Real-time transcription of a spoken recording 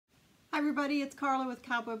Hi everybody, it's Carla with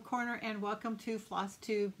Cobweb Corner and welcome to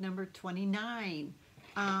FlossTube number 29.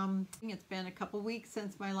 It's been a couple weeks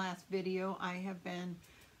since my last video. I have been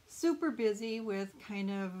super busy with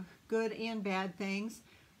kind of good and bad things.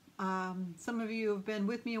 Some of you who have been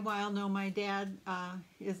with me a while know my dad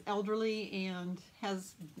is elderly and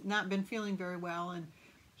has not been feeling very well, and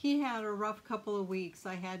he had a rough couple of weeks.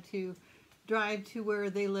 I had to drive to where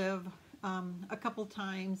they live a couple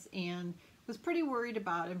times and was pretty worried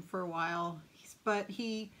about him for a while, but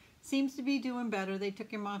he seems to be doing better. They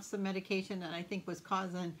took him off some medication that I think was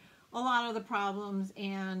causing a lot of the problems,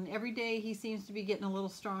 and every day he seems to be getting a little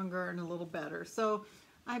stronger and a little better. So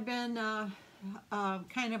I've been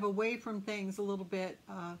kind of away from things a little bit.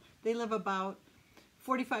 They live about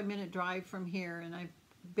 45-minute drive from here, and I've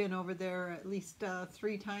been over there at least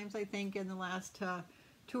 3 times, I think, in the last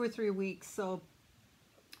 2 or 3 weeks. So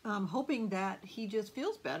I'm hoping that he just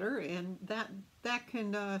feels better and that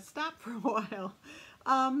can stop for a while.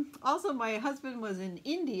 Also, my husband was in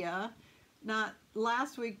India, not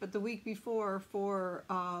last week, but the week before, for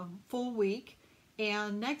a full week.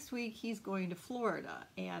 And next week he's going to Florida,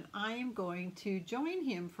 and I am going to join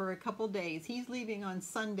him for a couple days. He's leaving on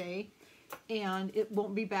Sunday, and it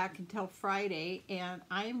won't be back until Friday. And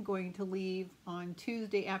I am going to leave on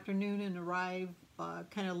Tuesday afternoon and arrive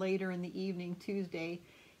kind of later in the evening Tuesday,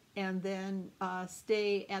 and then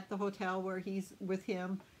stay at the hotel where he's with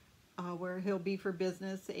him, where he'll be for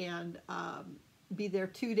business, and be there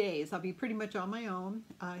 2 days. I'll be pretty much on my own.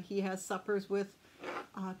 He has suppers with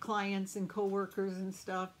clients and co-workers and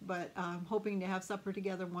stuff, but I'm hoping to have supper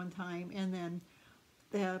together one time. And then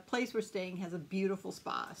the place we're staying has a beautiful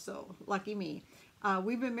spa, so lucky me.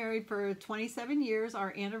 We've been married for 27 years.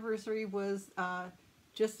 Our anniversary was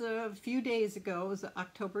just a few days ago. It was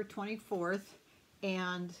October 24th.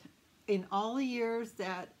 And in all the years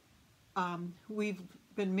that we've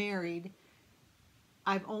been married,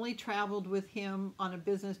 I've only traveled with him on a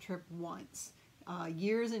business trip once.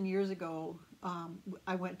 Years and years ago,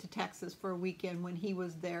 I went to Texas for a weekend when he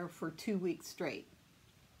was there for 2 weeks straight.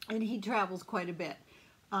 And he travels quite a bit.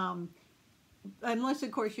 Unless,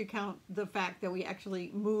 of course, you count the fact that we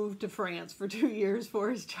actually moved to France for 2 years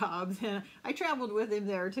for his jobs. And I traveled with him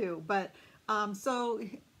there too. But so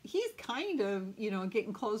he's kind of, you know,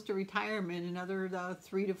 getting close to retirement, another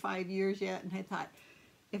 3 to 5 years yet. And I thought,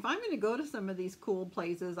 if I'm going to go to some of these cool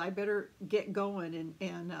places, I better get going.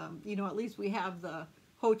 And you know, at least we have the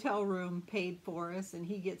hotel room paid for us, and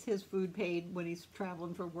he gets his food paid when he's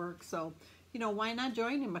traveling for work. So, you know, why not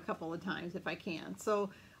join him a couple of times if I can? So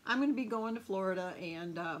I'm going to be going to Florida,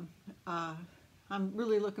 and I'm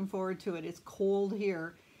really looking forward to it. It's cold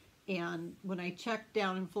here. And when I checked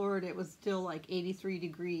down in Florida, it was still like 83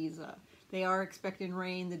 degrees. They are expecting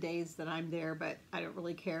rain the days that I'm there, but I don't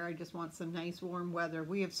really care. I just want some nice warm weather.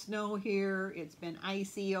 We have snow here. It's been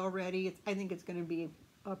icy already. I think it's going to be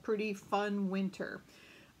a pretty fun winter.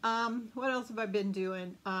 What else have I been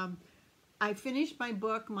doing? I finished my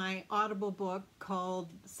book, my Audible book called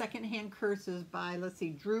Secondhand Curses by, let's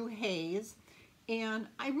see, Drew Hayes. And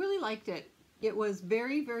I really liked it. It was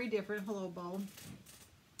very, very different. Hello, Bo.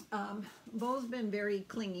 Bo's been very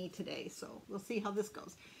clingy today, so we'll see how this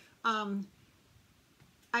goes.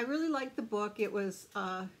 I really liked the book. It was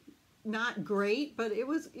not great, but it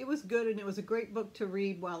was good, and it was a great book to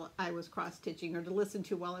read while I was cross-stitching, or to listen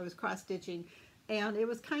to while I was cross-stitching. And it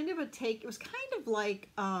was kind of a take, it was kind of like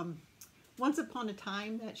Once Upon a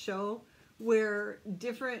Time, that show, where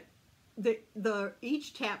different,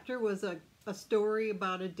 each chapter was a story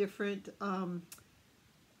about a different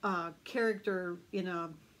character in a,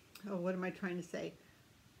 oh, what am I trying to say?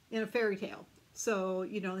 In a fairy tale. So,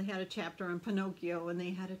 you know, they had a chapter on Pinocchio, and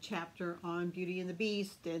they had a chapter on Beauty and the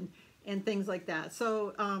Beast, and things like that.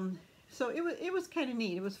 So, so it was kind of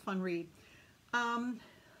neat. It was a fun read.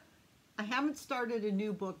 I haven't started a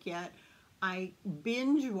new book yet. I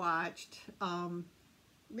binge watched,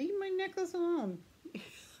 leave my necklace alone.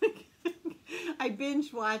 I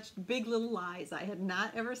binge watched Big Little Lies. I had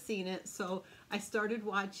not ever seen it, so I started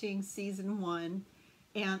watching season 1.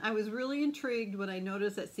 And I was really intrigued when I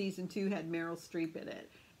noticed that season 2 had Meryl Streep in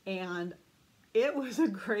it. And it was a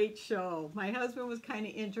great show. My husband was kind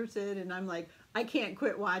of interested, and I'm like, I can't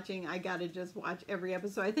quit watching. I got to just watch every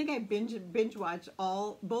episode. I think I binge watched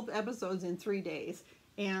both episodes in 3 days.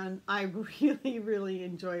 And I really, really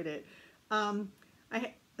enjoyed it. I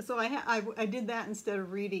did that instead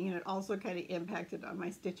of reading, and it also kind of impacted on my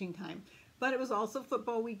stitching time. But it was also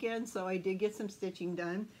football weekend, so I did get some stitching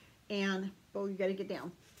done. And, oh, you got to get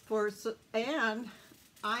down. And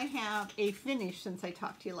I have a finish since I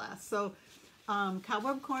talked to you last. So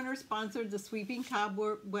Cobweb Corner sponsored the Sweeping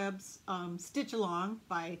Cobwebs Stitch Along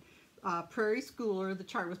by Prairie Schooler. The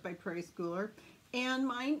chart was by Prairie Schooler. And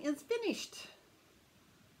mine is finished.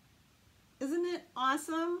 Isn't it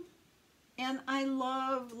awesome? And I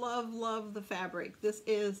love, love, love the fabric. This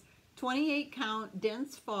is 28 count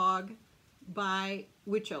Dense Fog by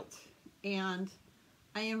WIP. And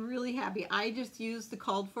I am really happy. I just used the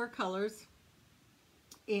called for colors.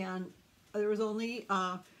 And there was only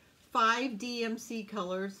 5 DMC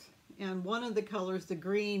colors. And one of the colors, the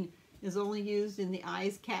green, is only used in the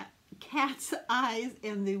cat's eyes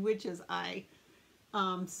and the witch's eye.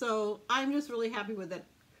 So I'm just really happy with it.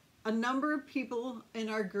 A number of people in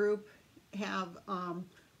our group have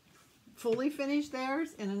fully finished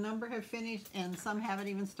theirs, and a number have finished, and some haven't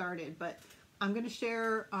even started. But I'm going to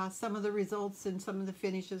share some of the results and some of the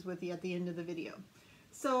finishes with you at the end of the video.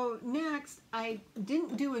 So next, I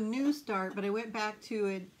didn't do a new start, but I went back to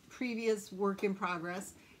a previous work in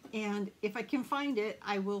progress. And if I can find it,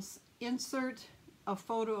 I will insert a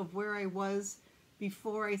photo of where I was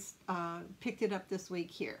before I picked it up this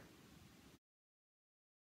week here.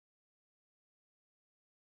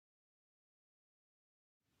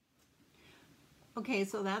 Okay,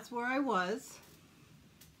 so that's where I was.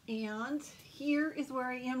 And here is where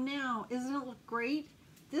I am now. Isn't it look great?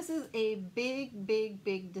 This is a big, big,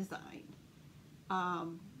 big design.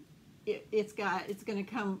 It's going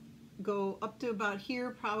to go up to about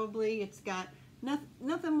here probably. It's got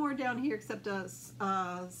nothing more down here except a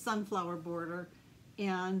sunflower border.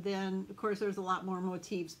 And then, of course, there's a lot more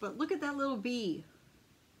motifs. But look at that little bee.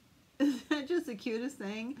 Isn't that just the cutest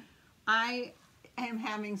thing? I am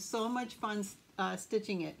having so much fun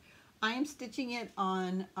stitching it. I am stitching it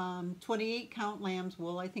on 28 count lamb's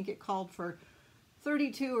wool. I think it called for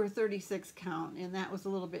 32 or 36 count, and that was a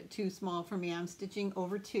little bit too small for me. I'm stitching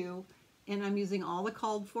over 2, and I'm using all the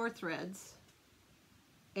called for threads,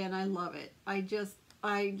 and I love it. I just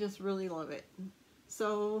really love it.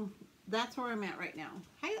 So that's where I'm at right now.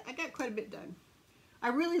 I got quite a bit done. I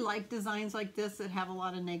really like designs like this that have a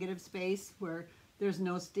lot of negative space where there's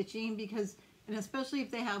no stitching, because, and especially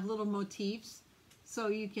if they have little motifs, so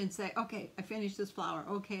you can say, okay, I finished this flower.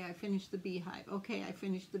 Okay, I finished the beehive. Okay, I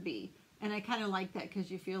finished the bee. And I kind of like that because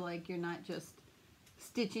you feel like you're not just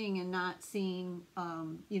stitching and not seeing,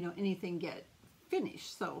 you know, anything get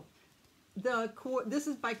finished. So this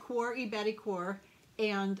is by Betty Core,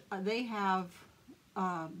 and they have,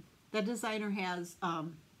 that designer has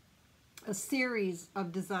a series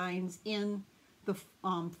of designs in the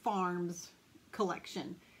farms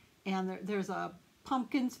collection. And there's a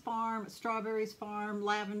pumpkins farm, strawberries farm,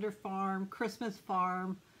 lavender farm, Christmas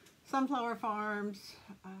farm, sunflower farms.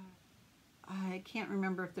 I can't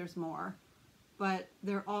remember if there's more, but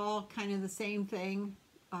they're all kind of the same thing.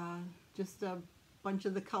 Just a bunch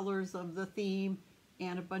of the colors of the theme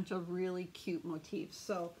and a bunch of really cute motifs.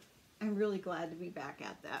 So I'm really glad to be back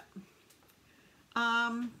at that.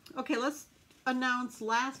 Okay, let's announce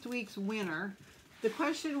last week's winner. The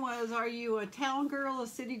question was, are you a town girl, a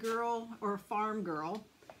city girl, or a farm girl?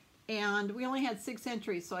 And we only had 6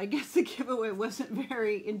 entries, so I guess the giveaway wasn't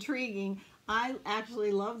very intriguing. I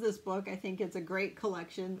actually love this book. I think it's a great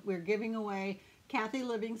collection. We're giving away Kathy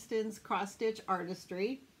Livingston's Cross Stitch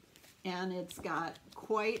Artistry, and it's got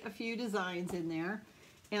quite a few designs in there.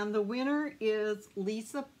 And the winner is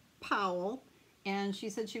Lisa Powell, and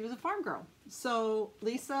she said she was a farm girl. So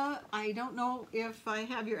Lisa, I don't know if I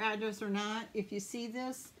have your address or not. If you see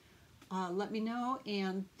this, let me know,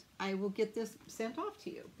 and I will get this sent off to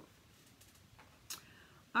you.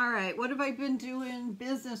 All right, what have I been doing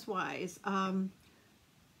business-wise? I've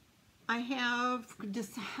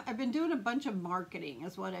been doing a bunch of marketing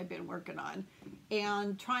is what I've been working on,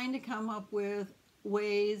 and trying to come up with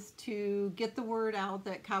ways to get the word out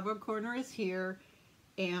that Cobweb Corner is here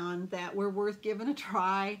and that we're worth giving a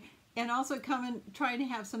try, and also trying to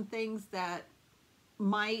have some things that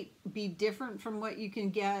might be different from what you can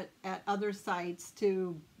get at other sites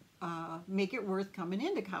to make it worth coming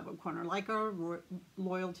into Cobweb Corner, like our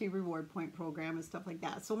loyalty reward point program and stuff like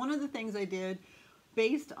that. So one of the things I did,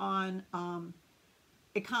 based on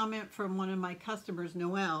a comment from one of my customers,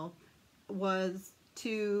 Noelle, was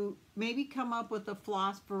to maybe come up with a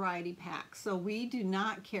floss variety pack. So we do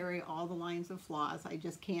not carry all the lines of floss. I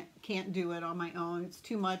just can't do it on my own. It's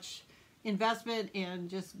too much investment and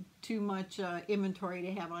just too much inventory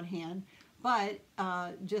to have on hand. But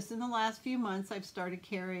just in the last few months, I've started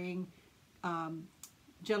carrying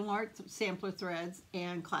Gentle Art sampler threads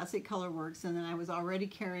and Classic Color Works, and then I was already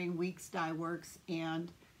carrying Weeks Dye Works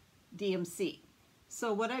and DMC.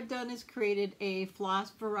 So what I've done is created a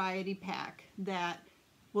floss variety pack that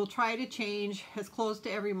will try to change as close to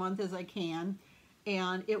every month as I can,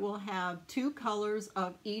 and it will have 2 colors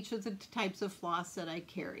of each of the types of floss that I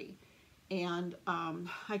carry. and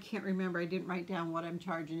I can't remember, I didn't write down what I'm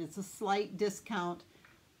charging. It's a slight discount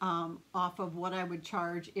off of what I would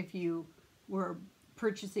charge if you were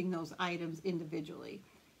purchasing those items individually.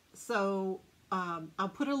 So I'll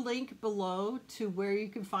put a link below to where you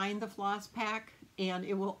can find the floss pack, and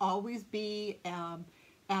it will always be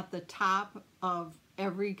at the top of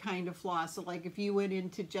every kind of floss. So like if you went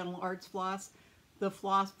into Gentle Arts floss, the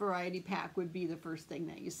floss variety pack would be the first thing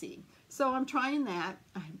that you see. So I'm trying that.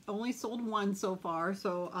 I've only sold one so far,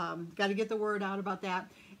 so got to get the word out about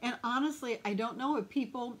that. And honestly, I don't know if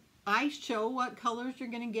people, I show what colors you're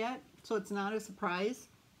going to get, so it's not a surprise.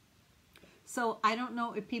 So I don't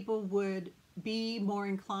know if people would be more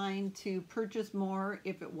inclined to purchase more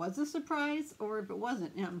if it was a surprise or if it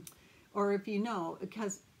wasn't, or if you know,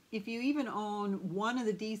 because if you even own one of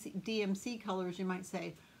the DMC colors, you might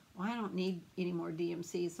say, well, I don't need any more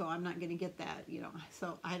DMC, so I'm not going to get that, you know,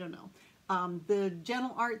 so I don't know. The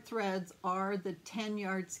Gentle Art threads are the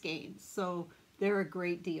 10-yard skeins, so they're a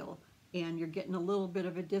great deal, and you're getting a little bit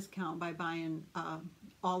of a discount by buying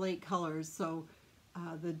all 8 colors. So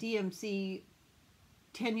the DMC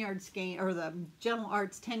 10-yard skein, or the Gentle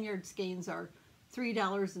Arts 10-yard skeins are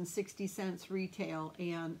 $3.60 retail,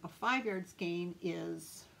 and a 5-yard skein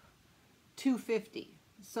is $2.50.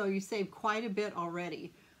 So you save quite a bit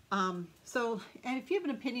already. So, and if you have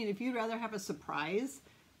an opinion, if you'd rather have a surprise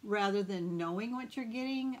rather than knowing what you're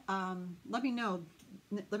getting, let me know.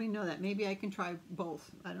 Let me know that. Maybe I can try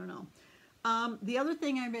both. I don't know. The other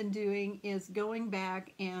thing I've been doing is going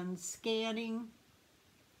back and scanning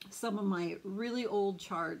some of my really old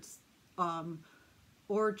charts,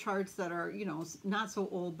 or charts that are, you know, not so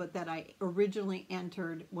old, but that I originally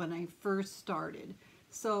entered when I first started.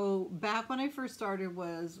 So back when I first started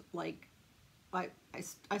was like,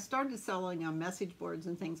 I started selling on message boards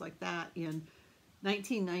and things like that in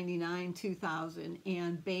 1999, 2000,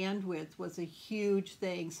 and bandwidth was a huge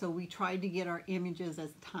thing. So we tried to get our images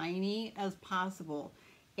as tiny as possible.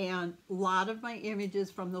 And a lot of my images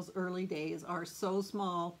from those early days are so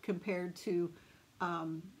small compared to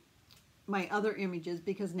my other images,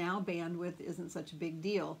 because now bandwidth isn't such a big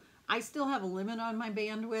deal. I still have a limit on my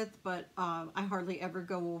bandwidth, but I hardly ever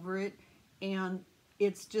go over it. And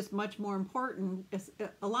it's just much more important.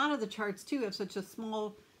 A lot of the charts too have such a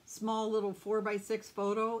small little 4x6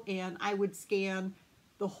 photo, and I would scan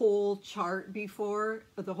the whole chart before,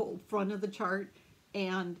 the whole front of the chart,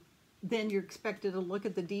 and then you're expected to look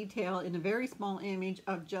at the detail in a very small image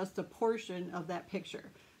of just a portion of that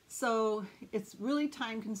picture. So it's really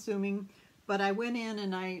time consuming, but I went in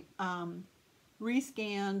and I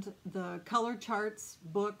rescanned the color charts,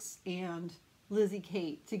 books, and Lizzie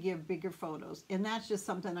Kate to give bigger photos. And that's just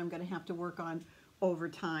something I'm going to have to work on over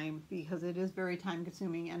time, because it is very time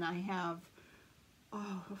consuming, and I have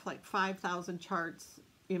like 5,000 charts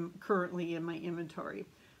currently in my inventory.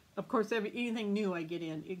 Of course, anything new I get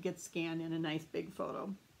in, it gets scanned in a nice big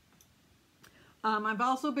photo. I've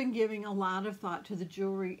also been giving a lot of thought to the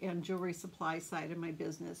jewelry and jewelry supply side of my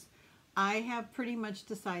business. I have pretty much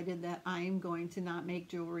decided that I am going to not make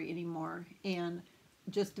jewelry anymore and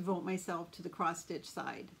just devote myself to the cross-stitch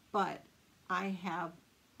side. But I have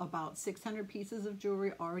about 600 pieces of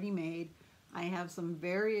jewelry already made. I have some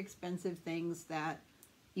very expensive things that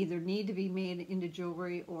either need to be made into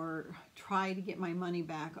jewelry or try to get my money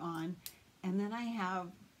back on. And then I have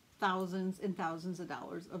thousands and thousands of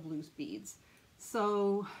dollars of loose beads.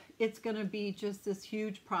 So it's going to be just this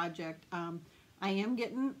huge project. I am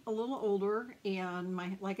getting a little older, and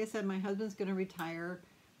like I said, my husband's going to retire,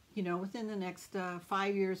 you know, within the next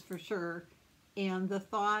 5 years for sure. And the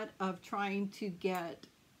thought of trying to get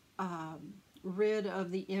rid of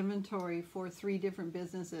the inventory for 3 different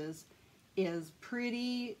businesses is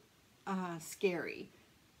pretty scary.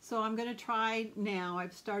 So I'm going to try now.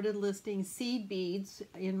 I've started listing seed beads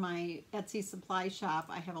in my Etsy supply shop.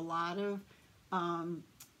 I have a lot of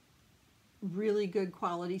really good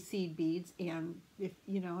quality seed beads, and if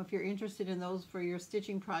you're interested in those for your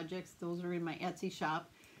stitching projects, those are in my Etsy shop.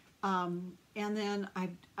 And then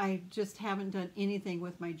I just haven't done anything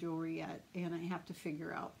with my jewelry yet, and I have to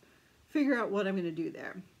figure out what I'm going to do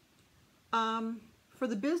there. For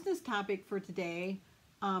the business topic for today,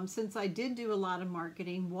 since I did do a lot of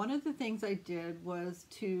marketing, one of the things I did was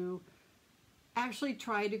to actually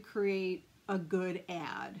try to create a good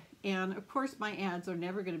ad. And of course my ads are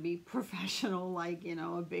never going to be professional, like, you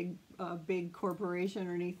know, a big corporation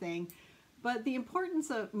or anything. But the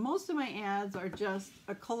importance of most of my ads are just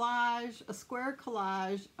a collage, a square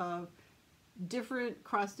collage of different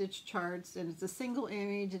cross-stitch charts, and it's a single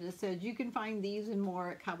image, and it says you can find these and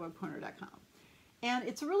more at cobwebcorner.com. And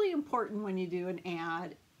it's really important when you do an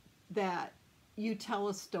ad that you tell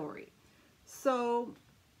a story. So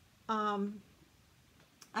I'm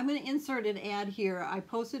going to insert an ad here. I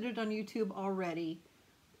posted it on YouTube already,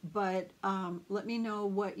 but let me know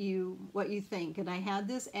what you think. And I had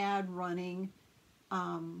this ad running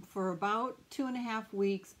for about 2.5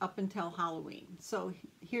 weeks up until Halloween. So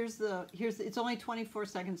it's only 24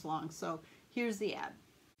 seconds long. So here's the ad.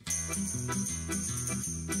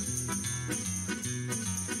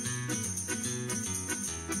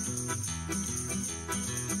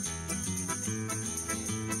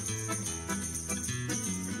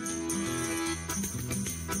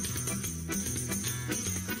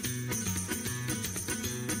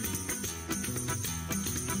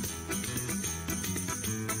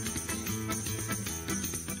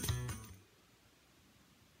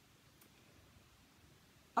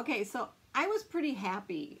 Okay, so I was pretty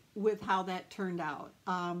happy with how that turned out.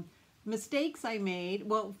 Mistakes I made,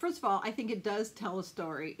 well, first of all, I think it does tell a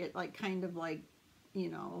story. It you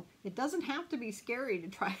know, it doesn't have to be scary to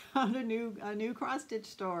try out a new cross stitch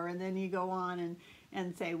store, and then you go on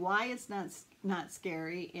and say why it's not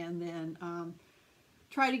scary, and then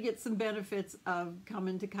try to get some benefits of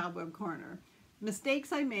coming to Cobweb Corner.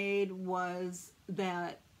 Mistakes I made was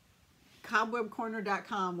that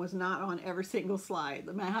cobwebcorner.com was not on every single slide.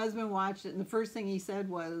 My husband watched it, and the first thing he said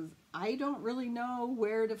was, I don't really know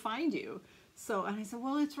where to find you. So, and I said,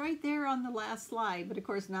 well, it's right there on the last slide. But of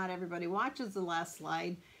course, not everybody watches the last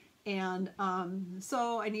slide. And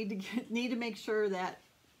so I need to make sure that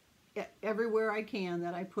everywhere I can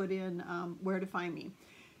that I put in where to find me.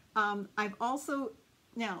 I've also,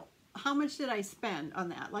 now, how much did I spend on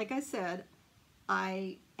that? Like I said,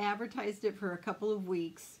 I advertised it for a couple of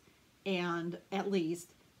weeks, and at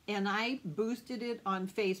least, and I boosted it on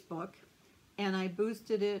Facebook, and I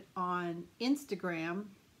boosted it on Instagram,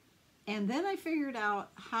 and then I figured out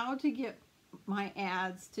how to get my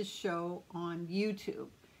ads to show on YouTube,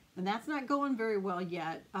 and that's not going very well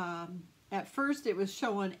yet. At first it was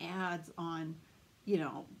showing ads on, you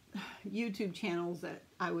know, YouTube channels that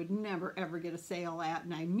I would never ever get a sale at,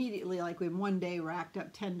 and I immediately, like in one day, racked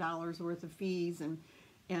up $10 worth of fees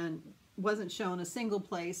and wasn't shown a single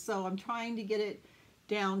place. So I'm trying to get it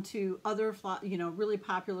down to other, you know, really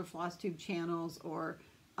popular FlossTube channels, or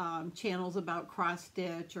channels about cross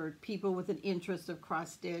stitch, or people with an interest of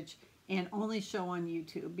cross stitch, and only show on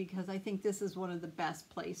YouTube, because I think this is one of the best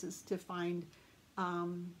places to find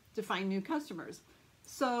new customers.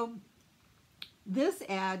 So this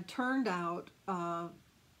ad turned out,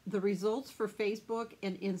 the results for Facebook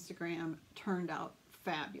and Instagram turned out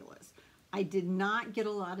fabulous. I did not get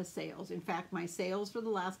a lot of sales. In fact, my sales for the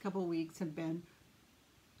last couple of weeks have been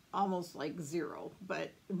almost like zero,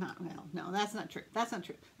 but not, well, no, that's not true. That's not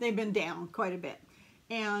true. They've been down quite a bit.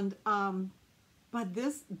 And, but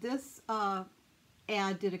this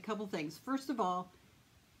ad did a couple things. First of all,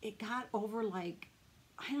 it got over, like,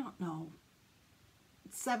 I don't know,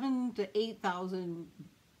 7,000 to 8,000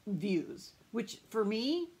 views, which for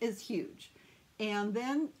me is huge. And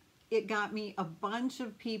then it got me a bunch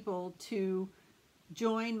of people to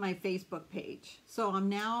join my Facebook page. So I'm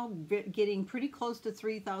now getting pretty close to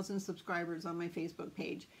 3,000 subscribers on my Facebook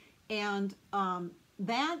page. And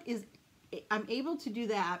that is, I'm able to do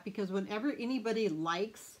that because whenever anybody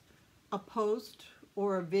likes a post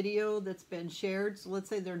or a video that's been shared, so let's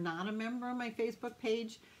say they're not a member of my Facebook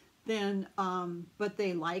page, then, but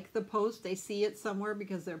they like the post, they see it somewhere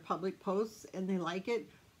because they're public posts and they like it,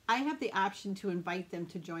 I have the option to invite them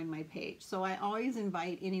to join my page. So I always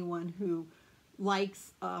invite anyone who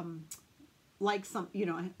likes some, you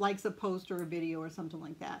know, likes a post or a video or something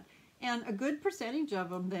like that. And a good percentage of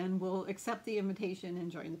them then will accept the invitation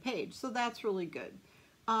and join the page. So that's really good.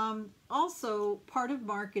 Also, part of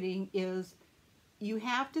marketing is you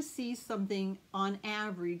have to see something on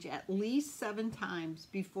average at least 7 times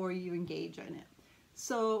before you engage in it.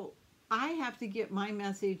 So I have to get my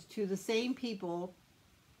message to the same people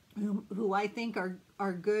who I think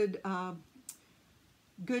are good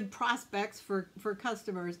good prospects for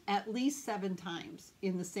customers at least 7 times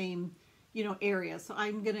in the same, you know, area. So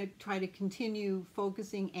I'm going to try to continue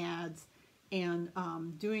focusing ads and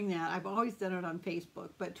doing that. I've always done it on Facebook,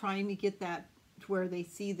 but trying to get that to where they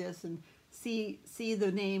see this and see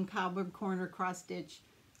the name Cobweb Corner Cross Stitch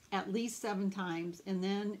at least 7 times. And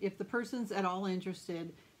then if the person's at all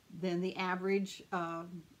interested, then the average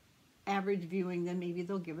viewing, then maybe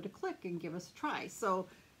they'll give it a click and give us a try. So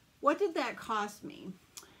what did that cost me?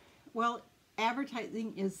 Well,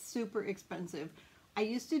 advertising is super expensive. I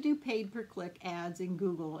used to do paid per click ads in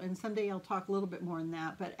Google, and someday I'll talk a little bit more on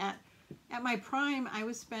that, but at my prime, I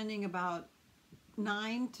was spending about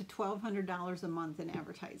 $900 to $1,200 a month in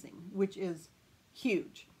advertising, which is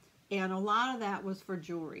huge. And a lot of that was for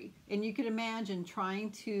jewelry. And you could imagine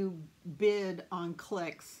trying to bid on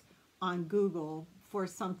clicks on Google for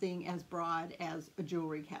something as broad as a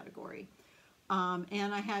jewelry category.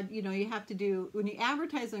 And I had, you know, you have to do, when you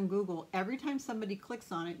advertise on Google, every time somebody clicks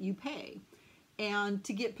on it, you pay. And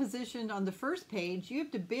to get positioned on the first page, you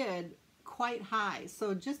have to bid quite high.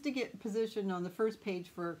 So just to get positioned on the first page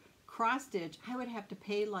for cross stitch, I would have to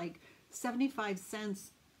pay like 75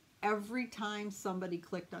 cents every time somebody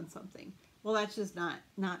clicked on something. Well, that's just not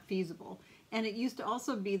feasible. And it used to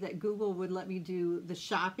also be that Google would let me do the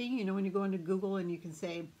shopping. You know, when you go into Google and you can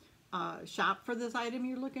say, shop for this item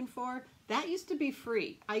you're looking for, that used to be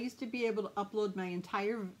free. I used to be able to upload my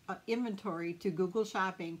entire inventory to Google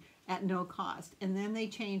Shopping at no cost. And then they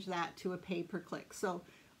changed that to a pay per click. So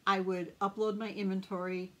I would upload my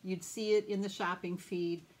inventory, you'd see it in the shopping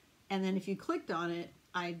feed, and then if you clicked on it,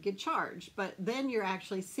 I'd get charged. But then you're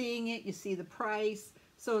actually seeing it, you see the price,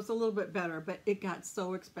 so it's a little bit better, but it got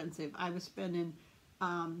so expensive. I was spending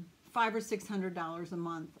 $500 or $600 a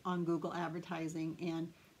month on Google advertising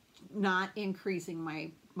and not increasing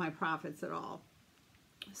my profits at all.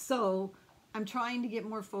 So I'm trying to get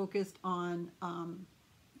more focused on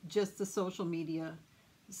just the social media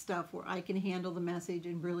stuff where I can handle the message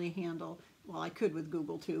and really handle, well, I could with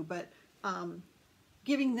Google too, but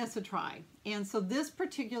giving this a try. And so this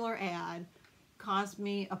particular ad cost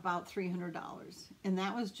me about $300, and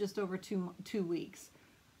that was just over two weeks.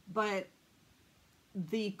 But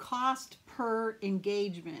the cost per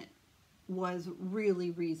engagement was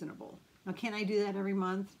really reasonable. Now, can I do that every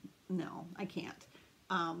month? No, I can't.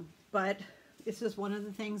 But it's just one of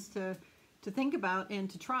the things to think about and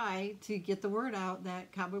to try to get the word out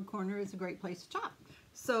that Cobweb Corner is a great place to shop.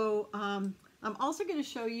 So I'm also going to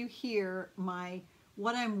show you here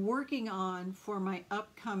what I'm working on for my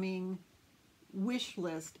upcoming wish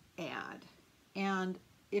list ad. And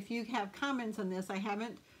if you have comments on this, I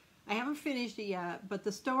haven't finished it yet, but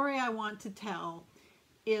the story I want to tell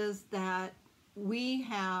is that we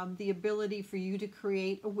have the ability for you to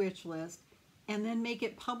create a wish list and then make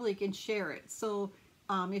it public and share it. So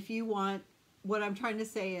if you want, what I'm trying to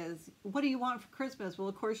say is, what do you want for Christmas? Well,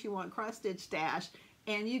 of course you want cross stitch stash,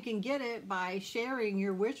 and you can get it by sharing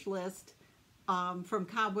your wish list from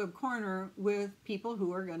Cobweb Corner with people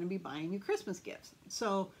who are going to be buying you Christmas gifts.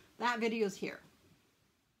 So that video is here.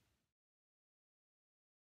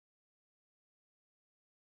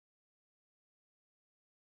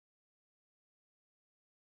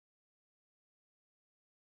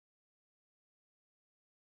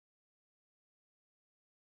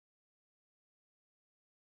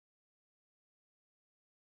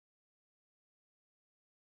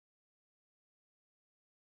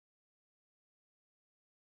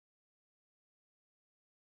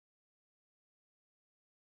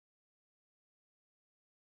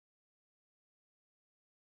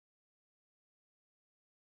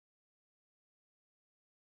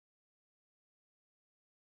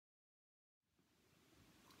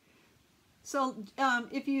 So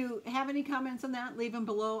if you have any comments on that, leave them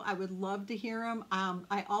below. I would love to hear them.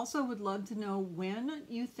 I also would love to know when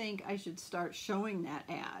you think I should start showing that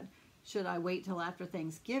ad. Should I wait till after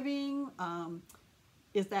Thanksgiving?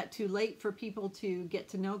 Is that too late for people to get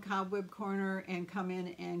to know Cobweb Corner and come in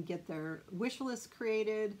and get their wish list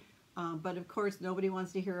created? But of course, nobody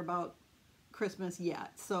wants to hear about Christmas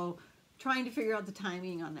yet. So trying to figure out the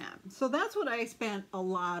timing on that. So that's what I spent a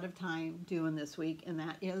lot of time doing this week, and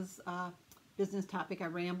that is business topic. I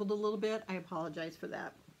rambled a little bit. I apologize for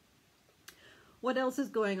that. What else is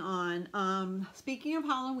going on? Speaking of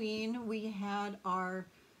Halloween, we had our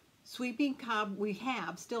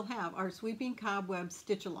still have our sweeping cobweb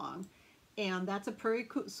stitch along, and that's a Prairie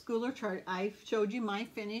Schooler chart. I showed you my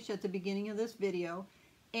finish at the beginning of this video,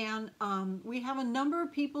 and we have a number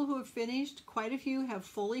of people who have finished. Quite a few have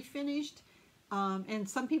fully finished, and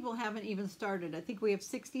some people haven't even started. I think we have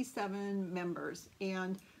 67 members,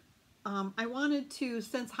 and I wanted to,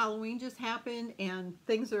 since Halloween just happened and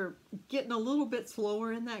things are getting a little bit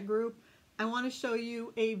slower in that group, I want to show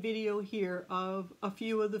you a video here of a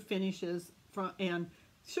few of the finishes and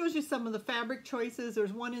shows you some of the fabric choices.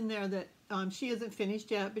 There's one in there that she hasn't finished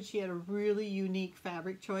yet, but she had a really unique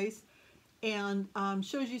fabric choice, and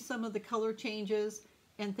shows you some of the color changes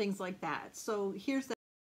and things like that. So here's that.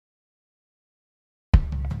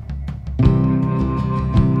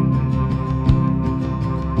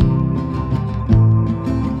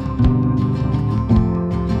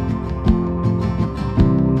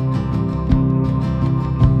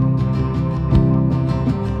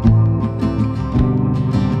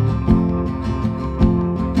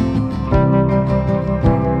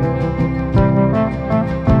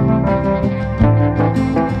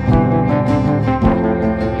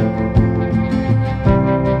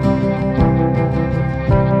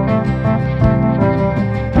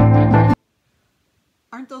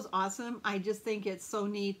 awesome. I just think it's so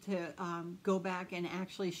neat to go back and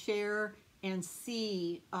actually share and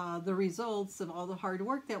see the results of all the hard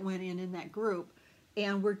work that went in that group.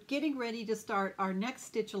 And we're getting ready to start our next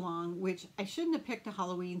stitch along, which I shouldn't have picked a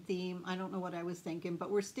Halloween theme. I don't know what I was thinking, but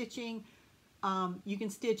we're stitching, you can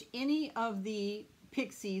stitch any of the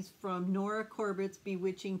pixies from Nora Corbett's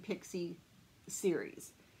Bewitching Pixie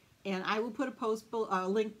series. And I will put a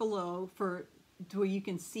link below to where you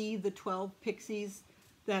can see the 12 pixies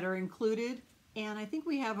that are included. And I think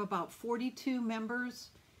we have about 42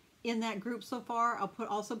 members in that group so far. I'll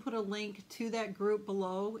also put a link to that group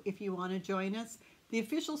below if you want to join us. The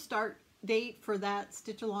official start date for that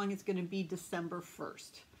stitch along is going to be December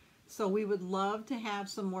 1st. So we would love to have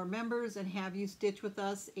some more members and have you stitch with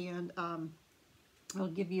us, and I'll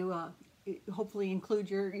give you hopefully include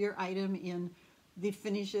your item in the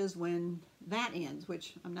finishes when that ends,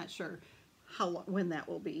 which I'm not sure when that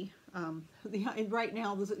will be. Right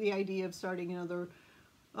now the idea of starting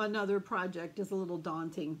another project is a little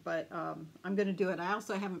daunting, but I'm going to do it. I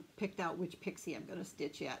also haven't picked out which pixie I'm going to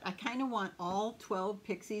stitch yet. I kind of want all 12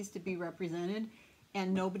 pixies to be represented,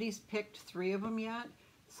 and nobody's picked 3 of them yet.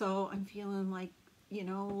 So I'm feeling like, you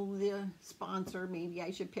know, the sponsor, maybe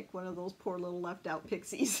I should pick one of those poor little left out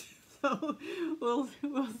pixies. So we'll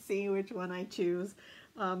see which one I choose.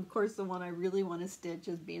 Of course, the one I really want to stitch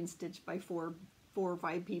is being stitched by four or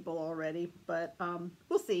 5 people already, but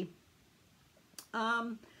we'll see.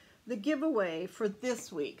 The giveaway for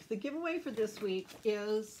this week. The giveaway for this week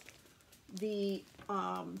is the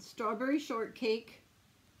strawberry shortcake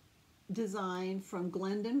design from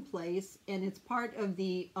Glendon Place, and it's part of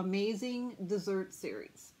the Amazing Dessert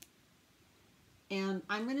series. And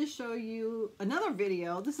I'm going to show you another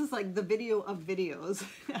video. This is like the video of videos.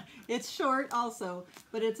 It's short also,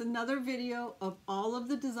 but it's another video of all of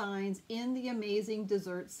the designs in the Amazing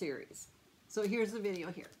Dessert series. So here's the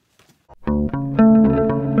video here.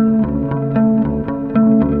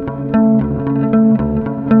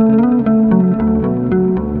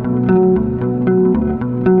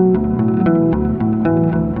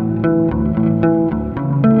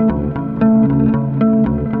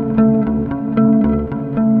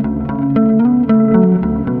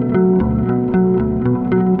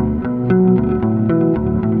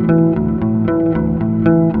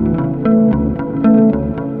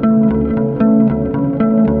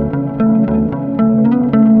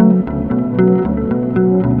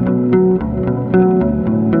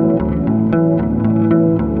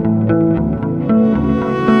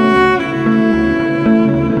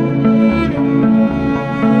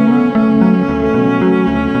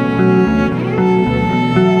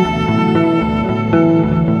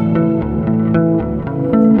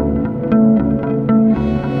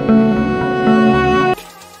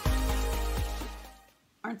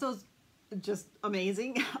 Just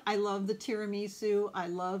amazing. I love the tiramisu. I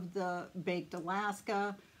love the baked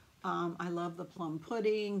Alaska. I love the plum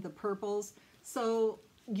pudding, the purples. So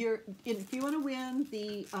if you want to win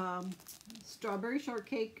the strawberry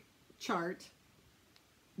shortcake chart,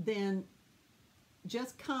 then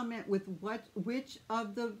just comment with which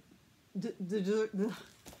of the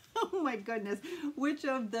oh my goodness, which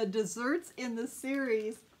of the desserts in the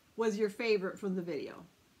series was your favorite from the video.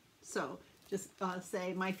 So just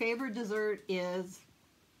say, my favorite dessert is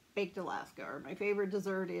baked Alaska, or my favorite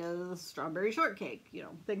dessert is strawberry shortcake, you know,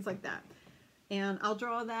 things like that. And I'll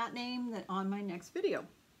draw that name on my next video.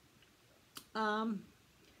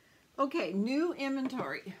 Okay, new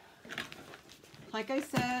inventory. Like I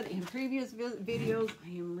said in previous videos, I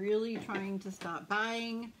am really trying to stop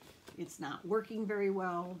buying. It's not working very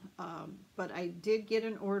well, but I did get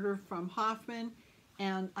an order from Hoffman,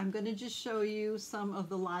 and I'm going to just show you some of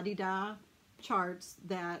the la-di-da charts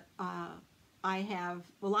that I have.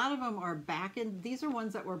 A lot of them are these are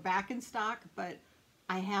ones that were back in stock, but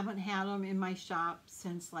I haven't had them in my shop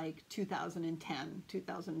since like 2010,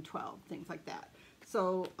 2012, things like that.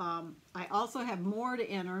 So I also have more to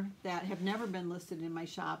enter that have never been listed in my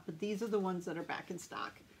shop, but these are the ones that are back in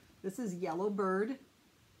stock. This is Yellow Bird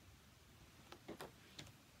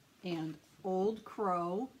and Old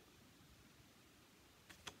Crow.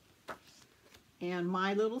 And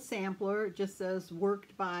my little sampler just says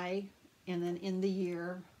worked by, and then in the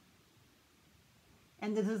year.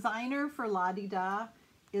 And the designer for La-Di-Da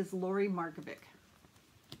is Lori Markovic.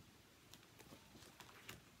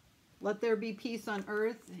 Let there be peace on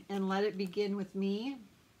earth, and let it begin with me.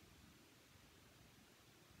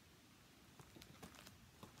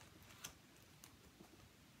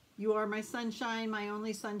 You are my sunshine, my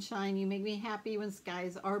only sunshine. You make me happy when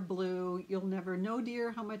skies are blue. You'll never know,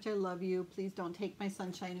 dear, how much I love you. Please don't take my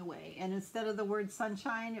sunshine away. And instead of the word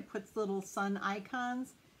sunshine, it puts little sun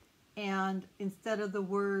icons. and instead of the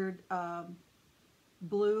word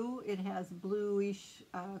blue, it has bluish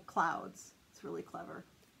clouds. It's really clever.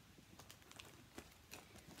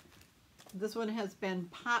 This one has been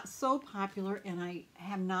so popular, and I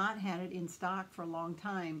have not had it in stock for a long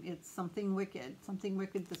time. It's Something Wicked. Something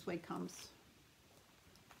Wicked This Way Comes.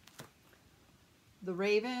 The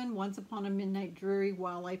Raven, Once Upon a Midnight Dreary,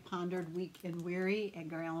 While I Pondered Weak and Weary,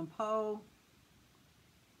 Edgar Allan Poe.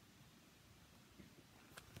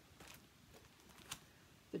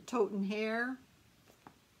 The Toten Hare.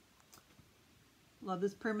 Love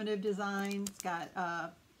this primitive design. It's got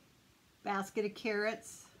a basket of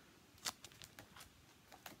carrots.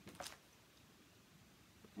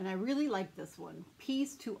 And I really like this one.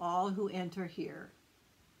 Peace to all who enter here.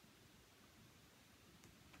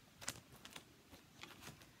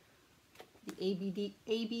 The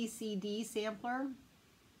ABCD sampler.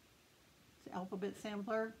 It's the alphabet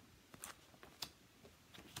sampler.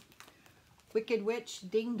 Wicked Witch.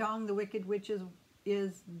 Ding dong, the Wicked Witch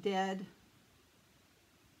is dead.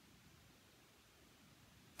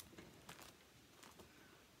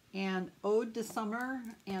 And Ode to Summer,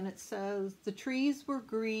 and it says, the trees were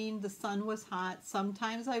green, the sun was hot,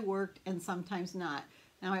 sometimes I worked and sometimes not.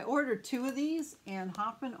 Now I ordered 2 of these, and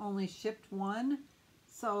Hoffman only shipped 1,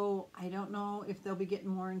 so I don't know if they'll be getting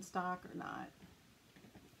more in stock or not.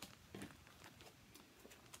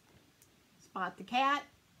 Spot the Cat.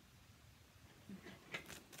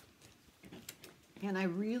 And I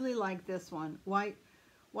really like this one. Why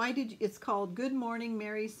did you, it's called Good Morning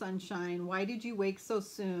Merry Sunshine. Why did you wake so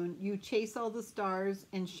soon? You chase all the stars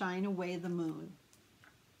and shine away the moon.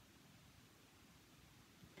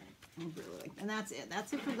 And that's it.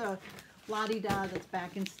 That's it for the La-Di-Da that's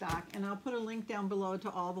back in stock. And I'll put a link down below to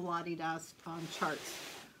all the La-Di-Da charts.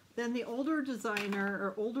 Then the older designer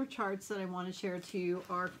or older charts that I want to share to you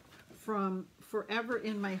are from Forever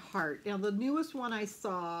in My Heart. Now the newest one I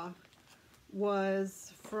saw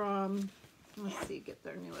was from, let's see, get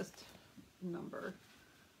their newest number,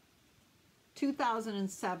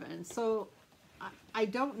 2007. So I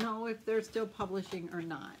don't know if they're still publishing or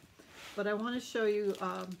not, but I want to show you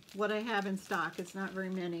what I have in stock. It's not very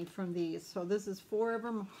many from these. So this is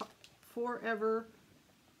Forever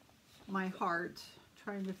My Heart.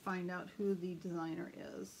 Trying to find out who the designer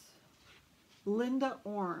is. Linda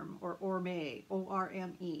Orme, or Orme,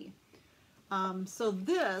 O-R-M-E. So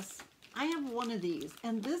this, I have one of these,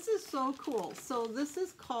 and this is so cool. So this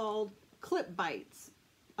is called Clip Bites.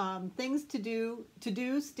 Things to do,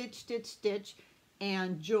 stitch, stitch, stitch,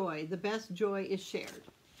 and joy. The best joy is shared.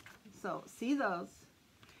 So see those?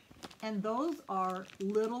 And those are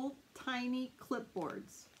little tiny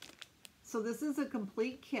clipboards. So this is a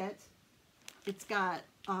complete kit. It's got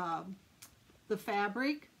the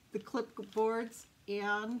fabric, the clipboards,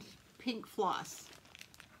 and pink floss.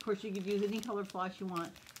 Of course, you could use any color floss you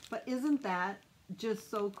want. But isn't that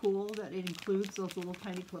just so cool that it includes those little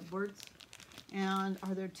tiny clipboards? And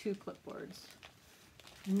are there 2 clipboards?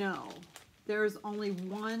 No. There's only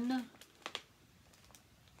one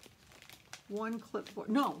clipboard.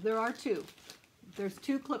 No, there are 2. There's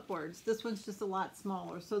 2 clipboards. This one's just a lot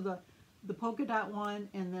smaller. So the polka dot one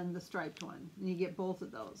and then the striped one. And you get both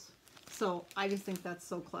of those. So I just think that's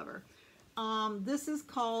so clever. This is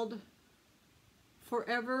called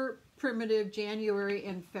Forever Primitive January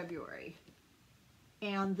and February.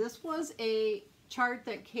 And this was a chart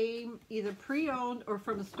that came either pre-owned or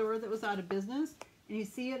from a store that was out of business. And you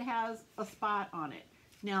see it has a spot on it.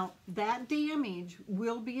 Now that damage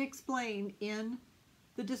will be explained in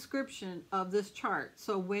the description of this chart.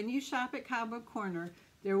 So when you shop at Cobweb Corner,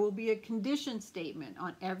 there will be a condition statement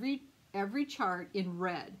on every chart in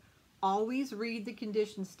red. Always read the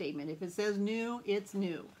condition statement. If it says new, it's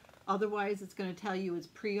new. Otherwise, it's going to tell you it's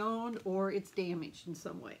pre-owned or it's damaged in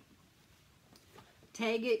some way.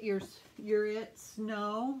 Tag it, you're it,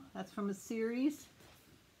 Snow. That's from a series.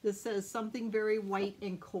 This says Something Very White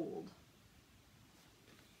and Cold.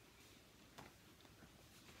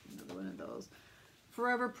 Another one of those.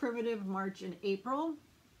 Forever Primitive, March and April.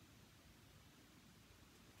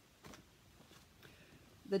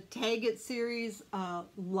 The Tag It series,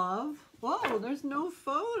 Love. Whoa, there's no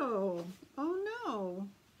photo. Oh no.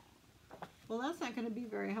 Well, that's not going to be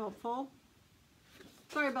very helpful.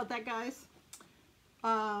 Sorry about that, guys.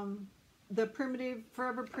 The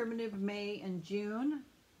Forever Primitive, May and June.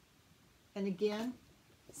 And again,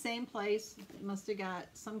 same place. It must have got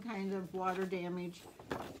some kind of water damage.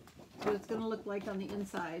 What it's going to look like on the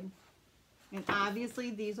inside. And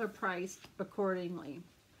obviously, these are priced accordingly.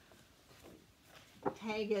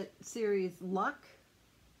 Tag It series, Luck.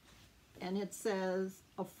 And it says,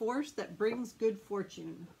 a force that brings good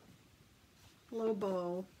fortune.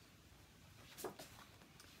 Lobo.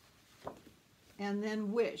 And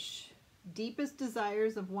then wish. Deepest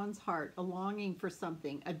desires of one's heart, a longing for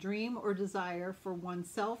something, a dream or desire for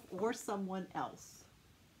oneself or someone else.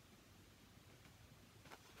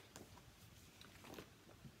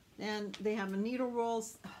 And they have a needle roll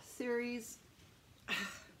series.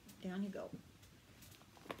 Down you go.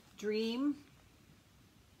 Dream.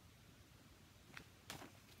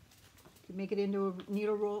 You can make it into a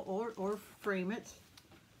needle roll or frame it.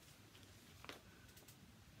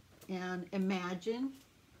 And imagine.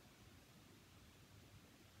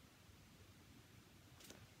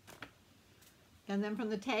 And then from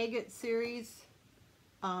the Tag It series,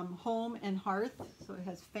 home and hearth. So it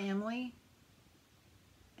has family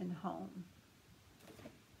and home.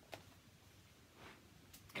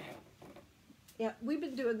 Yeah, we've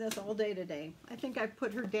been doing this all day today. I think I've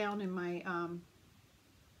put her down in my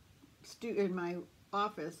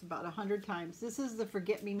office about 100 times. This is the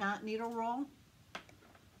Forget Me Not needle roll.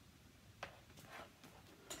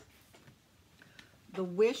 The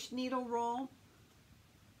Wish needle roll.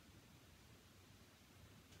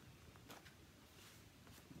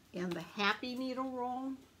 And the Happy needle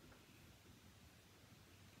roll.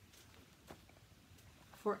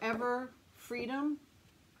 Forever Freedom.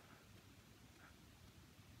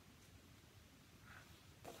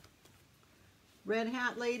 Red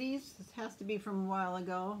Hat Ladies. This has to be from a while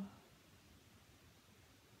ago.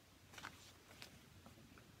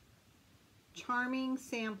 Charming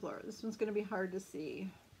Sampler. This one's going to be hard to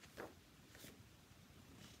see.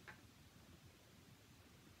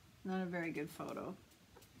 Not a very good photo.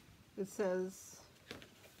 It says,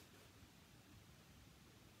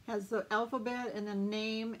 has the alphabet and the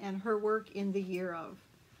name and her work in the year of.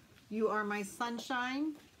 You Are My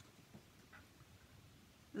Sunshine.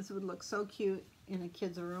 This would look so cute in a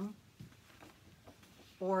kid's room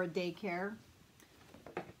or a daycare.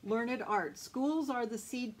 Learned Arts. Schools are the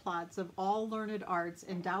seed plots of all learned arts,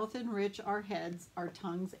 and doth enrich our heads, our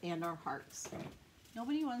tongues, and our hearts.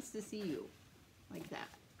 Nobody wants to see you like that.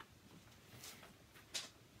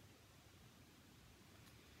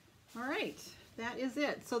 All right, that is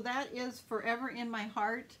it. So that is Forever in My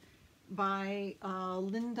Heart by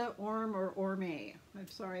Linda Orme or Orme. I'm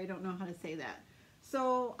sorry, I don't know how to say that.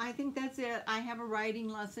 So I think that's it. I have a writing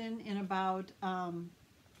lesson in about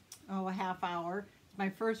a half hour. It's my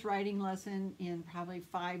first writing lesson in probably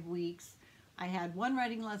 5 weeks. I had one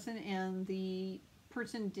writing lesson and the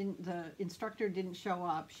instructor didn't show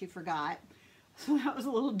up. She forgot. So that was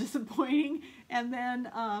a little disappointing. And then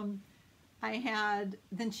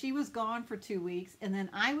then she was gone for 2 weeks, and then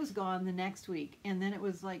I was gone the next week, and then it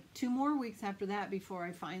was like 2 more weeks after that before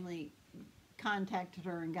I finally contacted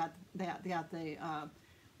her and got the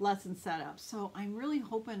lesson set up. So I'm really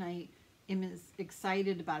hoping I am as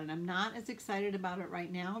excited about it. I'm not as excited about it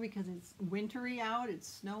right now because it's wintry out, it's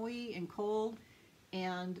snowy and cold,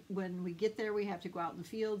 and when we get there we have to go out in the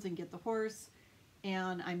fields and get the horse.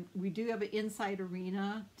 And we do have an inside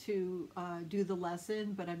arena to do the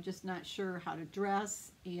lesson, but I'm just not sure how to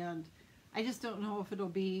dress, and I just don't know if it'll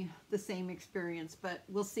be the same experience, but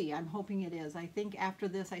we'll see. I'm hoping it is. I think after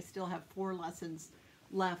this I still have 4 lessons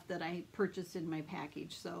left that I purchased in my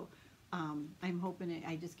package, so I'm hoping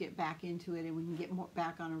I just get back into it and we can get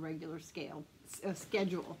back on a regular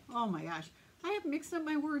schedule. Oh my gosh, I have mixed up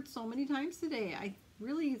my words so many times today. I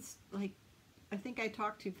think I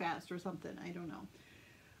talked too fast or something. I don't know.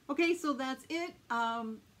 Okay, so that's it.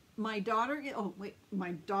 My daughter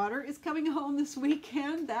is coming home this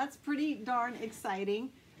weekend. That's pretty darn exciting.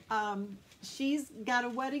 She's got a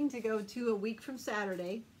wedding to go to a week from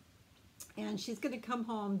Saturday, and she's going to come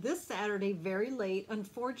home this Saturday very late.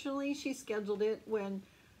 Unfortunately, she scheduled it when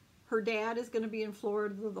her dad is going to be in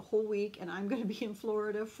Florida the whole week, and I'm going to be in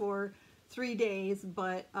Florida for 3 days,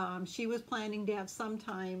 but she was planning to have some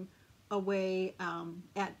time away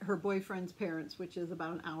at her boyfriend's parents, which is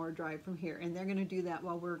about an hour drive from here, and they're going to do that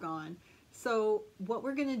while we're gone. So what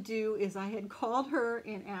we're going to do is I had called her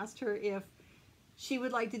and asked her if she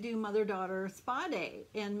would like to do mother-daughter spa day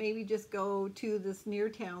and maybe just go to this near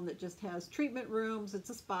town that just has treatment rooms. It's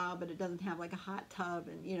a spa, but it doesn't have like a hot tub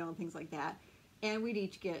and things like that, and we'd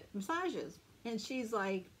each get massages. And she's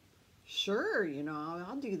like, sure,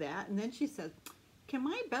 I'll do that. And then she said, can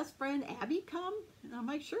my best friend Abby come? And I'm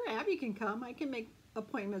like, sure, Abby can come. I can make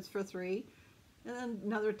appointments for 3. And then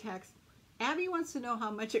another text, Abby wants to know how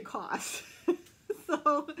much it costs.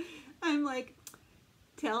 So I'm like,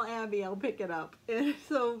 tell Abby I'll pick it up. And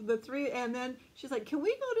so the 3, and then she's like, can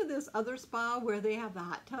we go to this other spa where they have the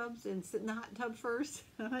hot tubs and sit in the hot tub first?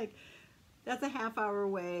 I'm like, that's a half hour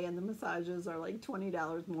away and the massages are like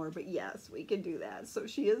 $20 more, but yes, we can do that. So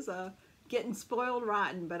she is getting spoiled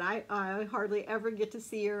rotten, but I hardly ever get to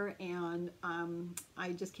see her, and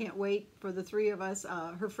I just can't wait for the three of us.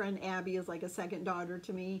 Her friend Abby is like a second daughter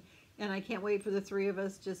to me, and I can't wait for the three of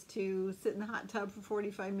us just to sit in the hot tub for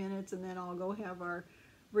 45 minutes, and then I'll go have our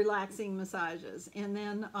relaxing massages. And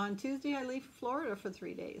then on Tuesday I leave for Florida for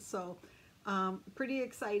 3 days, so pretty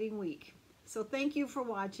exciting week. So thank you for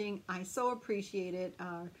watching. I so appreciate it.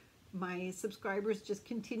 My subscribers just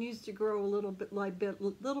continues to grow a little bit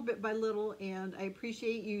by little, and I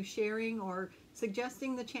appreciate you sharing or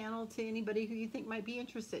suggesting the channel to anybody who you think might be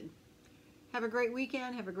interested. Have a great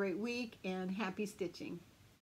weekend, have a great week, and happy stitching.